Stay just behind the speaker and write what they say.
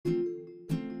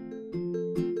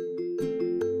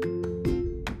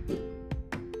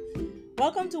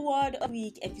Welcome to Word of the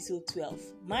Week, episode 12.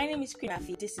 My name is Queen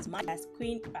Afi. This is my last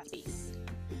Queen Space.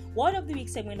 Word of the Week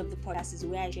segment of the podcast is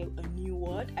where I share a new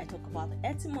word. I talk about the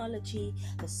etymology,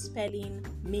 the spelling,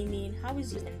 meaning, how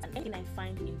it's used, and anything I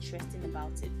find interesting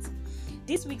about it.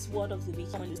 This week's Word of the Week,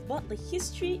 but the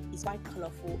history is quite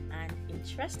colorful and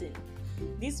interesting.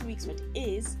 This week's word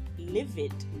is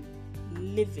livid.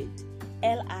 Livid.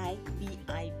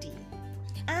 L-I-V-I-D.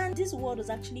 And this word was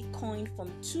actually coined from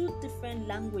two different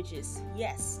languages.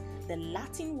 Yes, the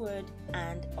Latin word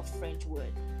and a French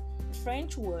word. The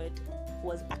French word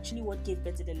was actually what gave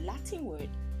birth to the Latin word,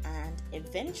 and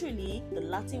eventually the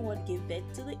Latin word gave birth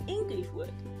to the English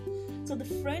word. So the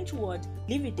French word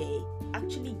livide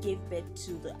actually gave birth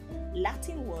to the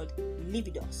Latin word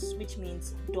lividus, which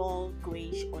means dull,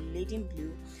 grayish, or leaden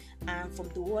blue. And from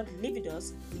the word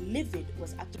lividus, livid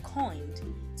was actually coined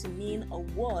to mean a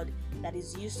word that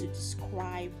is used to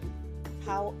describe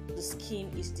how the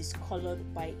skin is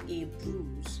discolored by a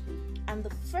bruise. And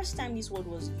the first time this word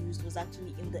was used was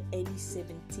actually in the early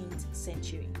 17th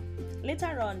century.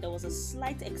 Later on, there was a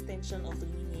slight extension of the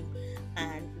meaning,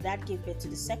 and that gave birth to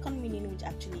the second meaning, which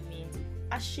actually means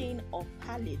ashen or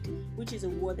pallid, which is a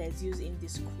word that is used in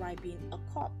describing a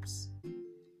corpse.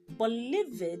 But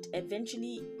livid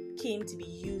eventually came to be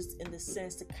used in the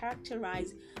sense to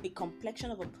characterize the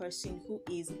complexion of a person who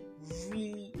is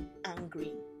really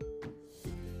angry.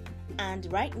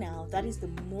 And right now, that is the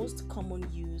most common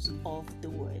use of the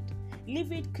word.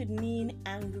 Livid could mean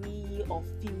angry or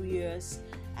furious,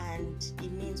 and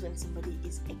it means when somebody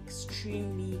is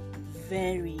extremely,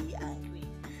 very angry.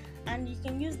 And you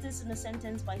can use this in a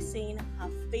sentence by saying her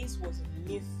face was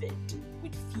livid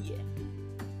with fear.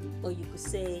 Or you could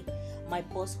say, my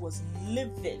boss was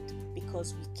livid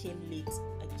because we came late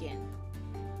again.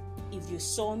 If you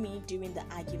saw me during the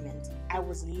argument, I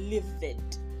was livid.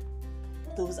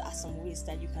 Those are some ways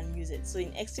that you can use it. So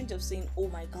in exchange of saying, oh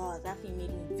my God, that thing made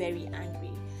me very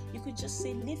angry, you could just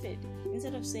say livid.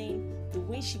 Instead of saying, the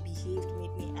way she behaved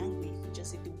made me angry, you could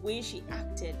just say, the way she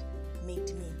acted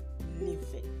made me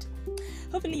livid.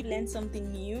 Hopefully you learned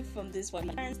something new from this one.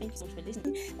 Thank you so much for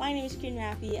listening. My name is Queen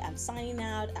Rafi. I'm signing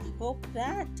out. I hope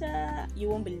that you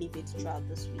won't believe it throughout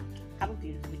this week. Have a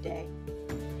beautiful day.